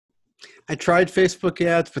I tried Facebook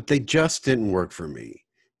ads, but they just didn't work for me.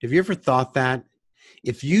 Have you ever thought that?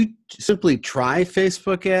 If you simply try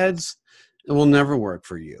Facebook ads, it will never work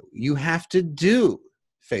for you. You have to do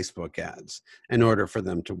Facebook ads in order for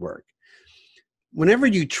them to work. Whenever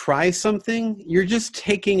you try something, you're just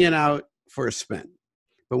taking it out for a spin.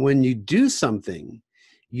 But when you do something,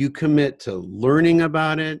 you commit to learning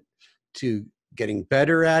about it, to getting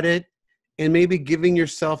better at it, and maybe giving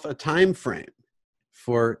yourself a time frame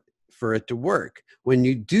for it to work. When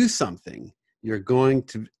you do something, you're going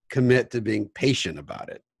to commit to being patient about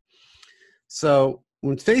it. So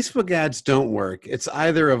when Facebook ads don't work, it's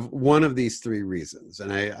either of one of these three reasons.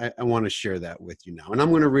 And I want to share that with you now. And I'm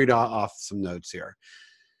going to read off some notes here.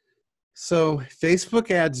 So Facebook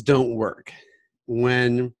ads don't work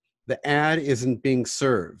when the ad isn't being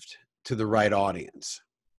served to the right audience.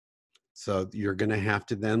 So you're going to have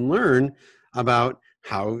to then learn about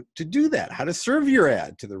how to do that, how to serve your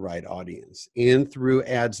ad to the right audience. And through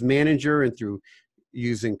Ads Manager and through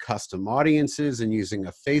using custom audiences and using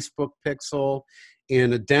a Facebook pixel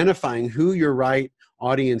and identifying who your right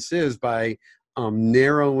audience is by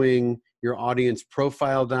narrowing your audience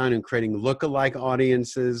profile down and creating lookalike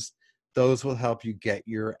audiences, those will help you get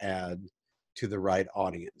your ad to the right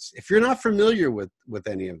audience. If you're not familiar with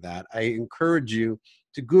any of that, I encourage you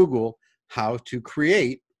to Google how to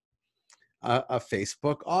create a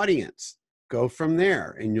Facebook audience. Go from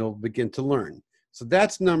there and you'll begin to learn. So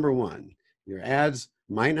that's number one. Your ads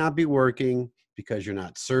might not be working because you're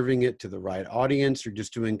not serving it to the right audience. You're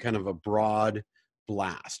just doing kind of a broad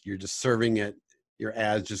blast. You're just serving it, your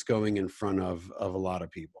ads just going in front of a lot of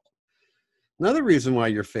people. Another reason why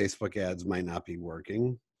your Facebook ads might not be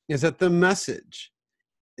working is that the message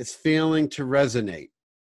is failing to resonate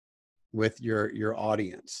with your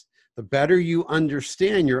audience. The better you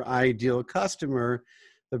understand your ideal customer,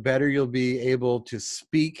 the better you'll be able to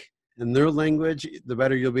speak in their language, the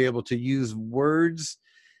better you'll be able to use words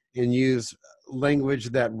and use language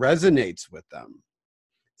that resonates with them.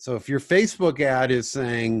 So if your Facebook ad is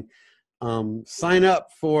saying, sign up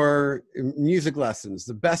for music lessons,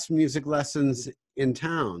 the best music lessons in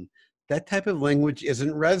town, that type of language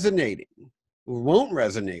isn't resonating or won't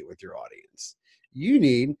resonate with your audience. You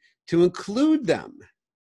need to include them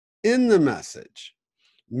in the message.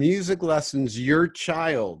 Music lessons, your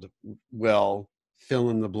child will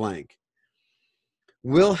fill in the blank,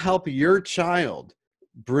 will help your child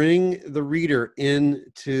bring the reader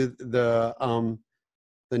into the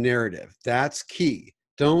narrative. That's key.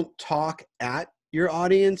 Don't talk at your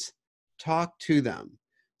audience, talk to them.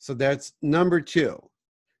 So that's number two.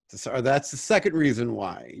 So that's the second reason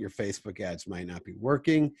why your Facebook ads might not be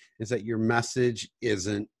working, is that your message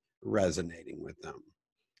isn't resonating with them.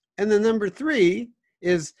 And then number three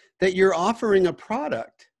is that you're offering a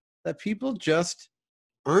product that people just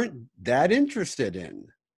aren't that interested in.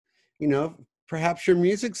 You know, perhaps your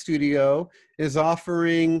music studio is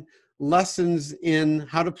offering lessons in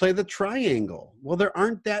how to play the triangle. Well, there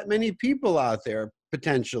aren't that many people out there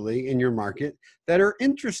potentially in your market that are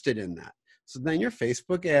interested in that. So then your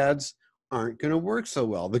Facebook ads aren't going to work so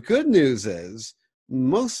well. The good news is,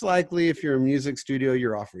 most likely if you're a music studio,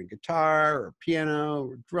 you're offering guitar or piano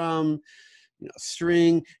or drum,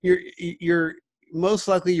 string, you're most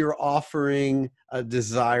likely you're offering a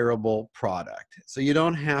desirable product. So you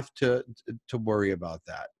don't have to worry about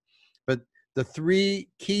that. But the three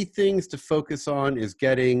key things to focus on is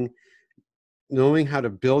knowing how to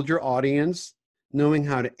build your audience, knowing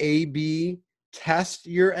how to A/B test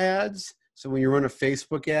your ads. So when you run a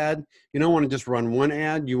Facebook ad, you don't want to just run one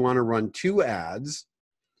ad, you want to run two ads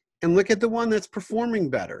and look at the one that's performing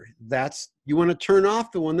better. You want to turn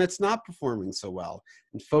off the one that's not performing so well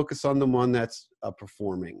and focus on the one that's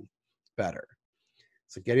performing better.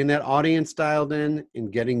 So getting that audience dialed in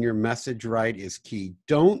and getting your message right is key.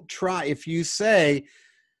 Don't try, if you say,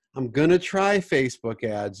 I'm going to try Facebook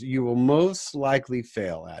ads, you will most likely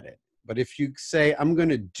fail at it. But if you say, I'm going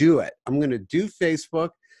to do it, I'm going to do Facebook,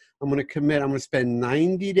 I'm going to commit, I'm going to spend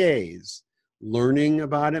 90 days learning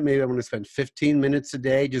about it. Maybe I'm going to spend 15 minutes a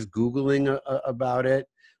day just Googling about it,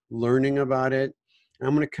 learning about it. And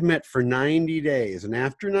I'm going to commit for 90 days. And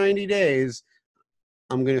after 90 days,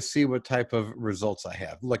 I'm going to see what type of results I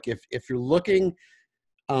have. Look, if you're looking,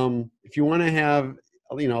 if you want to have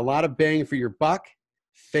a lot of bang for your buck,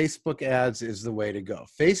 Facebook ads is the way to go.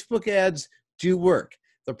 Facebook ads do work.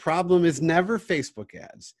 The problem is never Facebook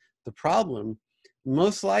ads. The problem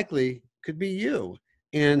most likely could be you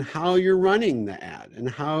and how you're running the ad and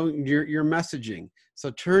how you're messaging.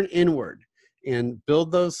 So turn inward and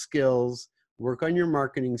build those skills, work on your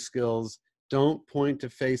marketing skills. Don't point to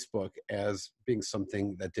Facebook as being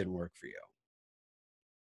something that didn't work for you.